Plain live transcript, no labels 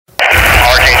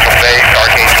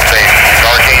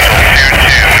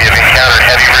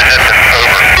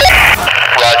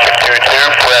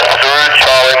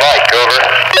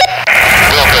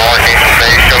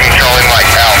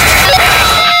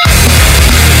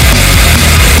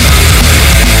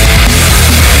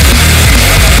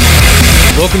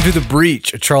Welcome to The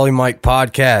Breach, a Charlie Mike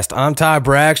podcast. I'm Ty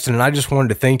Braxton, and I just wanted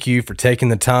to thank you for taking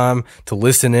the time to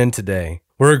listen in today.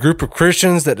 We're a group of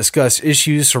Christians that discuss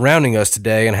issues surrounding us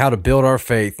today and how to build our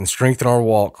faith and strengthen our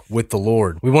walk with the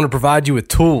Lord. We want to provide you with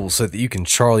tools so that you can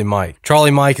Charlie Mike.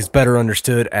 Charlie Mike is better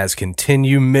understood as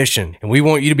continue mission, and we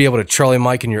want you to be able to Charlie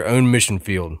Mike in your own mission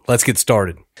field. Let's get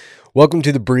started. Welcome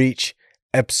to The Breach,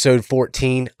 episode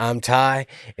 14. I'm Ty,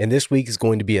 and this week is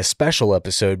going to be a special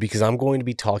episode because I'm going to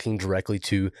be talking directly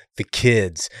to the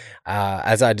kids.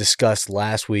 As I discussed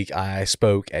last week, I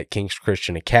spoke at King's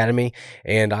Christian Academy,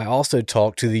 and I also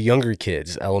talked to the younger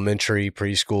kids, elementary,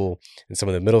 preschool, and some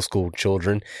of the middle school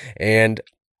children, and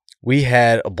we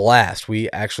had a blast.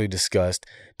 We actually discussed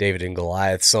David and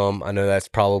Goliath some. I know that's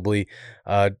probably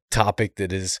a topic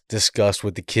that is discussed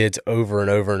with the kids over and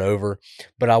over and over,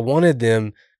 but I wanted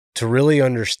them to really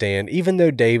understand, even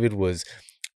though David was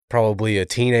probably a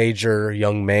teenager,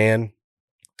 young man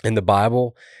in the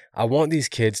Bible, I want these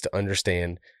kids to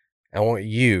understand, I want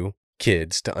you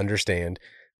kids to understand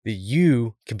that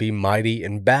you can be mighty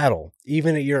in battle,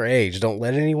 even at your age. Don't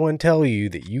let anyone tell you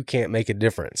that you can't make a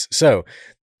difference. So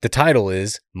the title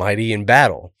is Mighty in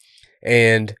Battle,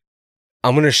 and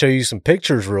I'm going to show you some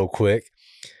pictures real quick.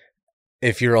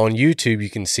 If you're on YouTube,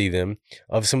 you can see them,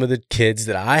 of some of the kids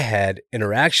that I had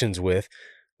interactions with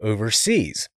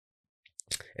overseas.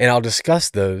 And I'll discuss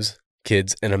those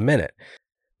kids in a minute.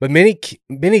 But many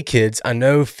kids I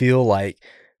know feel like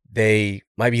they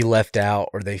might be left out,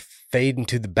 or they fade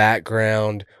into the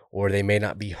background, or they may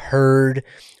not be heard,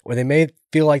 or they may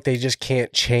feel like they just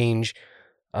can't change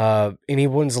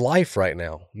anyone's life right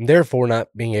now, and therefore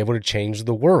not being able to change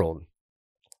the world.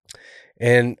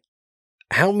 And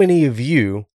how many of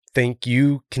you think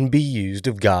you can be used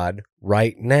of God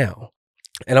right now?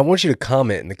 And I want you to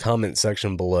comment in the comment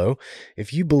section below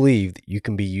if you believe that you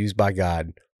can be used by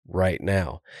God right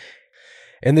now.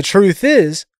 And the truth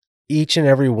is, each and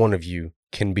every one of you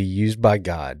can be used by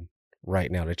God right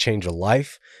now to change a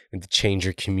life and to change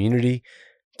your community,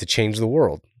 to change the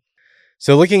world.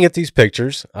 So looking at these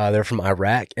pictures, they're from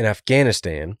Iraq and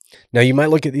Afghanistan. Now you might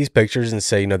look at these pictures and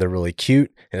say, they're really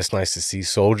cute, and it's nice to see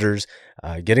soldiers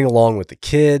getting along with the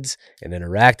kids and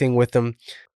interacting with them.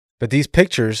 But these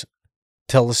pictures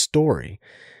tell a story.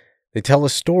 They tell a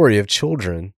story of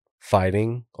children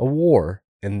fighting a war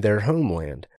in their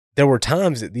homeland. There were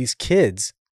times that these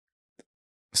kids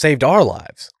saved our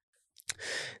lives.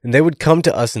 And they would come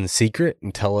to us in secret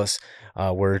and tell us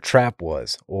where a trap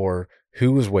was, or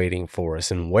who was waiting for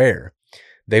us and where.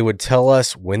 They would tell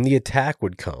us when the attack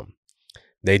would come.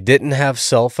 They didn't have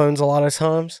cell phones a lot of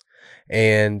times,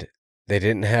 and they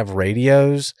didn't have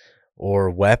radios or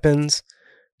weapons,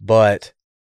 but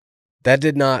that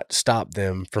did not stop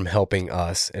them from helping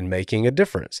us and making a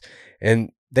difference.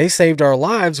 And they saved our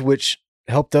lives, which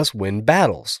helped us win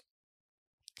battles.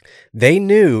 They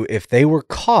knew if they were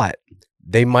caught,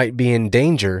 they might be in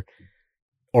danger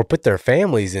or put their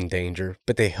families in danger,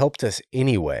 but they helped us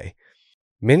anyway.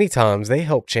 Many times they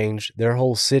helped change their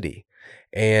whole city,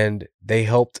 and they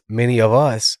helped many of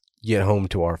us get home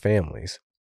to our families.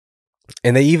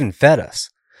 And they even fed us.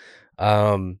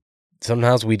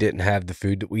 Sometimes we didn't have the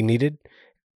food that we needed,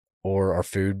 or our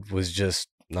food was just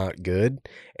not good,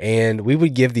 and we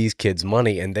would give these kids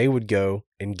money, and they would go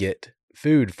and get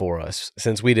food for us,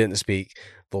 since we didn't speak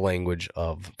the language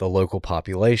of the local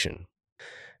population.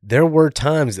 There were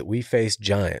times that we faced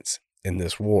giants in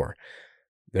this war.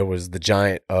 There was the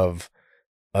giant of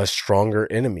a stronger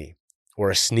enemy or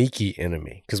a sneaky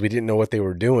enemy, because we didn't know what they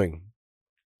were doing.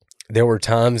 There were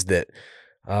times that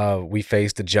we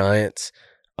faced the giants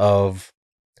of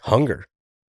hunger,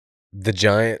 the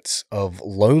giants of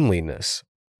loneliness.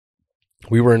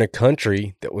 We were in a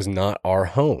country that was not our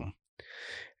home,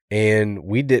 and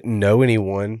we didn't know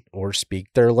anyone or speak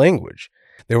their language.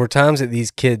 There were times that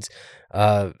these kids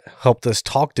helped us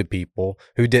talk to people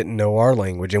who didn't know our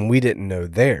language, and we didn't know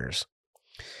theirs.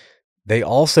 They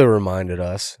also reminded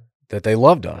us that they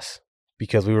loved us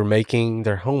because we were making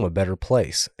their home a better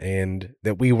place, and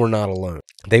that we were not alone.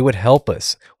 They would help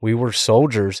us. We were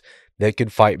soldiers that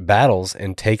could fight battles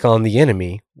and take on the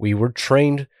enemy we were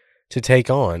trained to take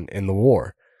on in the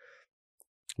war.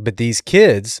 But these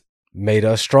kids made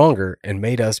us stronger and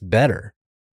made us better.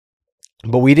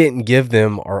 But we didn't give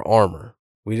them our armor.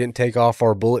 We didn't take off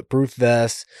our bulletproof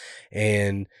vests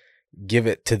and give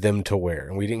it to them to wear.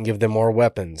 And we didn't give them our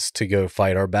weapons to go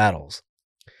fight our battles.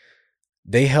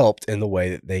 They helped in the way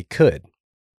that they could.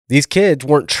 These kids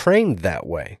weren't trained that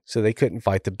way, so they couldn't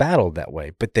fight the battle that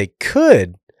way. But they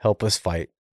could help us fight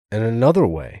in another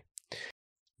way.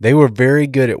 They were very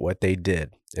good at what they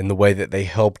did in the way that they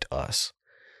helped us.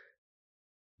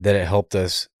 That it helped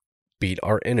us beat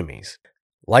our enemies.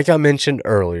 Like I mentioned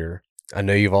earlier, I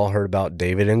know you've all heard about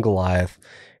David and Goliath,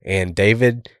 and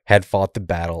David had fought the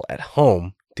battle at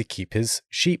home to keep his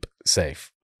sheep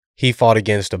safe. He fought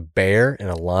against a bear and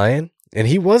a lion, and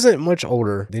he wasn't much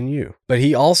older than you. But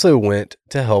he also went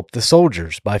to help the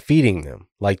soldiers by feeding them,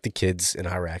 like the kids in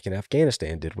Iraq and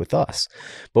Afghanistan did with us.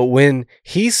 But when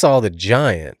he saw the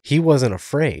giant, he wasn't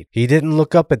afraid. He didn't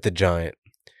look up at the giant.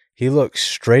 He looked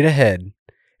straight ahead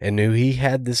and knew he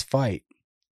had this fight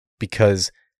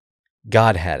because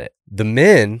God had it. The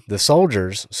men, the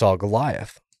soldiers, saw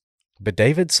Goliath, but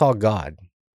David saw God.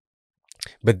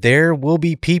 But there will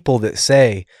be people that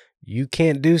say you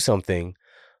can't do something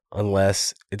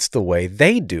unless it's the way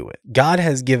they do it. God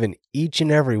has given each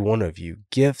and every one of you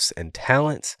gifts and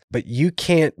talents, but you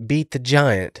can't beat the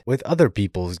giant with other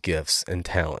people's gifts and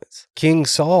talents. King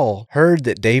Saul heard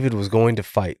that David was going to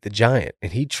fight the giant,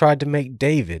 and he tried to make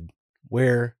David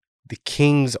wear the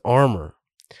king's armor.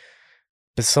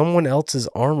 But someone else's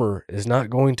armor is not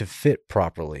going to fit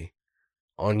properly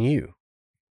on you.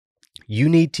 You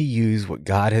need to use what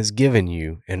God has given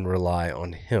you and rely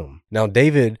on Him. Now,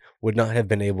 David would not have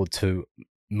been able to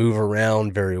move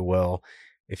around very well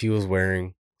if he was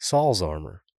wearing Saul's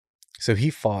armor. So he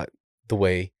fought the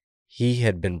way he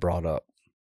had been brought up.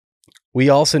 We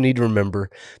also need to remember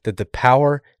that the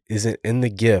power isn't in the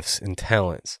gifts and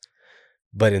talents,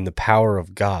 but in the power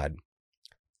of God.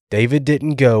 David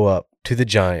didn't go up to the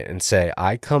giant and say,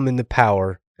 I come in the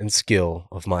power and skill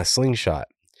of my slingshot.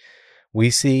 We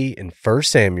see in 1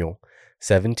 Samuel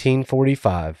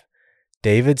 17:45,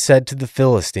 David said to the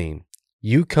Philistine,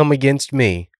 you come against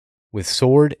me with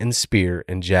sword and spear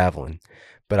and javelin,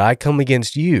 but I come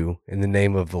against you in the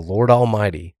name of the Lord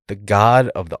Almighty, the God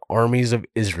of the armies of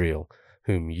Israel,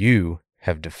 whom you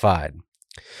have defied.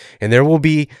 And there will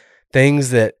be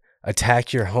things that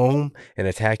attack your home and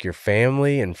attack your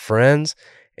family and friends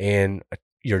and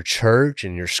your church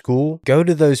and your school. Go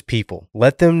to those people.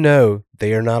 Let them know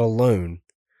they are not alone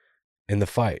in the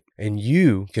fight, and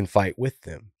you can fight with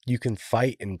them. You can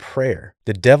fight in prayer.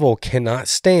 The devil cannot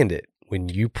stand it when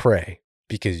you pray,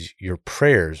 because your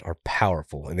prayers are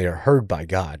powerful and they are heard by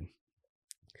God.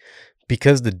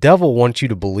 Because the devil wants you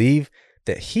to believe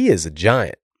that he is a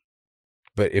giant.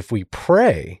 But if we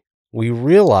pray, we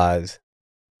realize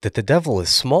that the devil is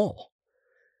small.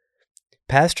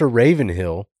 Pastor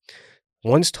Ravenhill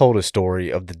once told a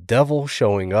story of the devil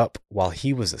showing up while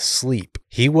he was asleep.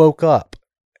 He woke up,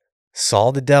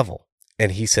 saw the devil,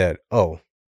 and he said, oh,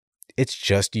 it's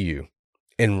just you,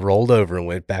 and rolled over and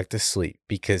went back to sleep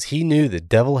because he knew the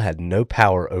devil had no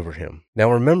power over him.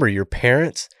 Now remember, your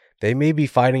parents, they may be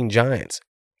fighting giants.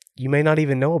 You may not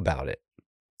even know about it.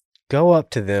 Go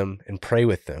up to them and pray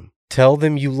with them. Tell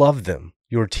them you love them.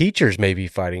 Your teachers may be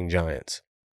fighting giants.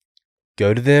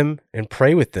 Go to them and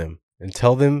pray with them and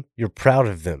tell them you're proud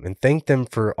of them and thank them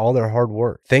for all their hard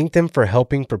work. Thank them for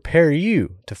helping prepare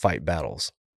you to fight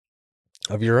battles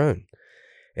of your own.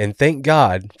 And thank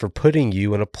God for putting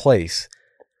you in a place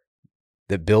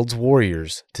that builds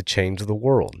warriors to change the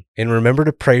world. And remember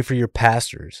to pray for your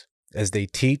pastors as they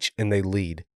teach and they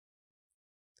lead.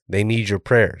 They need your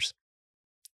prayers.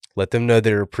 Let them know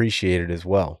they're appreciated as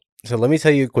well. So let me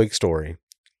tell you a quick story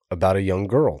about a young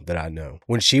girl that I know.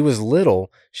 When she was little,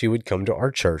 she would come to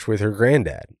our church with her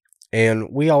granddad. And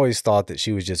we always thought that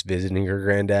she was just visiting her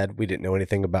granddad. We didn't know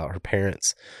anything about her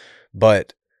parents.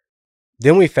 But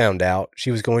then we found out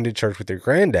she was going to church with her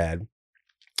granddad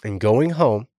and going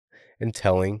home and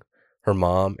telling her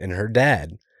mom and her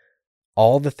dad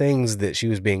all the things that she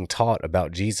was being taught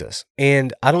about Jesus.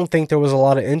 And I don't think there was a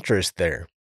lot of interest there.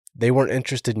 They weren't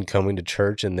interested in coming to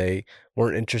church and they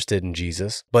weren't interested in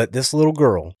Jesus. But this little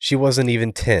girl, she wasn't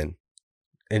even 10,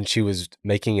 and she was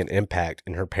making an impact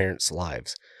in her parents'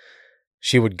 lives.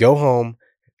 She would go home,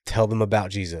 tell them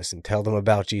about Jesus and tell them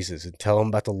about Jesus and tell them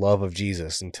about the love of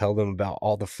Jesus and tell them about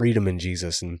all the freedom in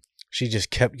Jesus. And she just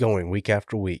kept going week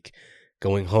after week,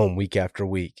 going home week after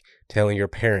week, telling her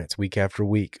parents week after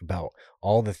week about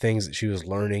all the things that she was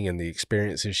learning and the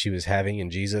experiences she was having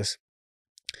in Jesus.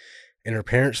 And her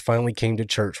parents finally came to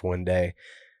church one day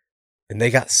and they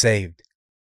got saved.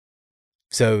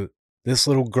 So this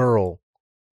little girl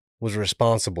was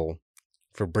responsible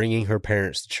for bringing her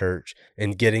parents to church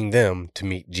and getting them to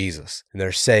meet Jesus. And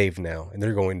they're saved now, and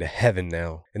they're going to heaven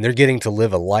now. And they're getting to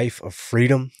live a life of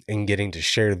freedom and getting to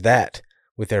share that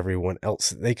with everyone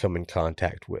else that they come in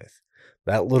contact with.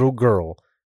 That little girl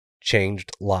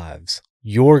changed lives.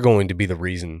 You're going to be the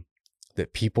reason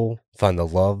that people find the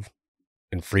love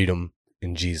and freedom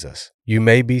in Jesus. You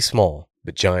may be small,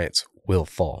 but giants will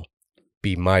fall.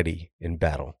 Be mighty in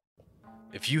battle.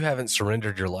 If you haven't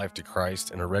surrendered your life to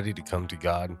Christ and are ready to come to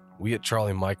God, we at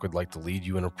Charlie Mike would like to lead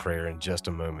you in a prayer in just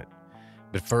a moment.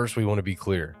 But first, we want to be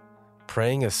clear.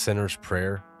 Praying a sinner's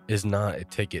prayer is not a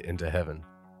ticket into heaven.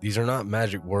 These are not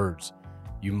magic words.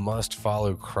 You must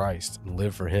follow Christ and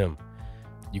live for Him.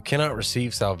 You cannot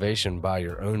receive salvation by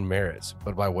your own merits,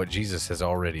 but by what Jesus has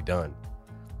already done.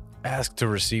 Ask to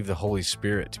receive the Holy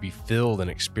Spirit to be filled and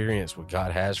experience what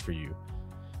God has for you.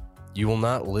 You will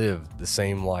not live the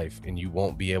same life, and you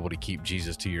won't be able to keep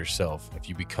Jesus to yourself if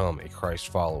you become a Christ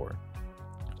follower.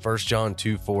 1 John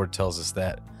 2:4 tells us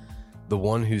that the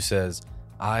one who says,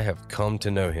 "I have come to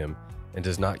know Him," and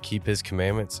does not keep His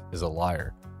commandments is a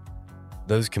liar.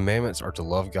 Those commandments are to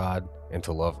love God and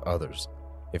to love others.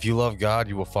 If you love God,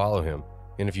 you will follow Him,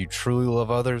 and if you truly love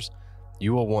others,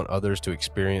 you will want others to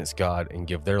experience God and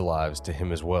give their lives to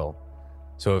Him as well.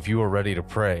 So if you are ready to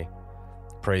pray,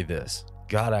 pray this: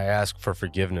 God, I ask for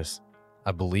forgiveness.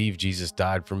 I believe Jesus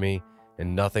died for me,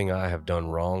 and nothing I have done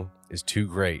wrong is too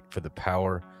great for the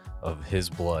power of His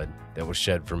blood that was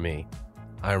shed for me.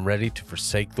 I am ready to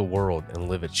forsake the world and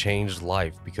live a changed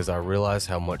life because I realize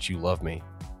how much you love me.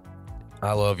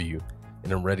 I love you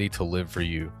and am ready to live for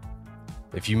you.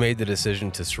 If you made the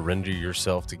decision to surrender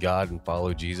yourself to God and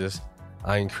follow Jesus,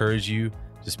 I encourage you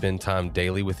to spend time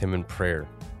daily with Him in prayer,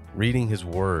 reading His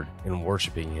Word and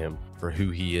worshiping Him for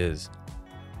who He is.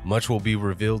 Much will be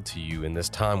revealed to you in this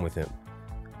time with Him.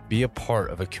 Be a part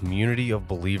of a community of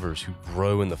believers who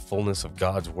grow in the fullness of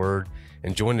God's Word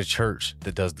and join a church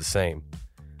that does the same.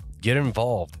 Get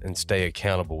involved and stay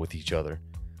accountable with each other.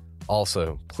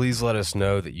 Also, please let us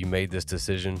know that you made this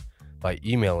decision by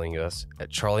emailing us at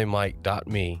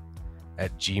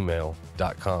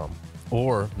charliemike.me@gmail.com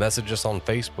or message us on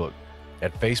Facebook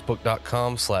at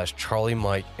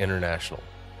facebook.com/CharlieMikeInternational.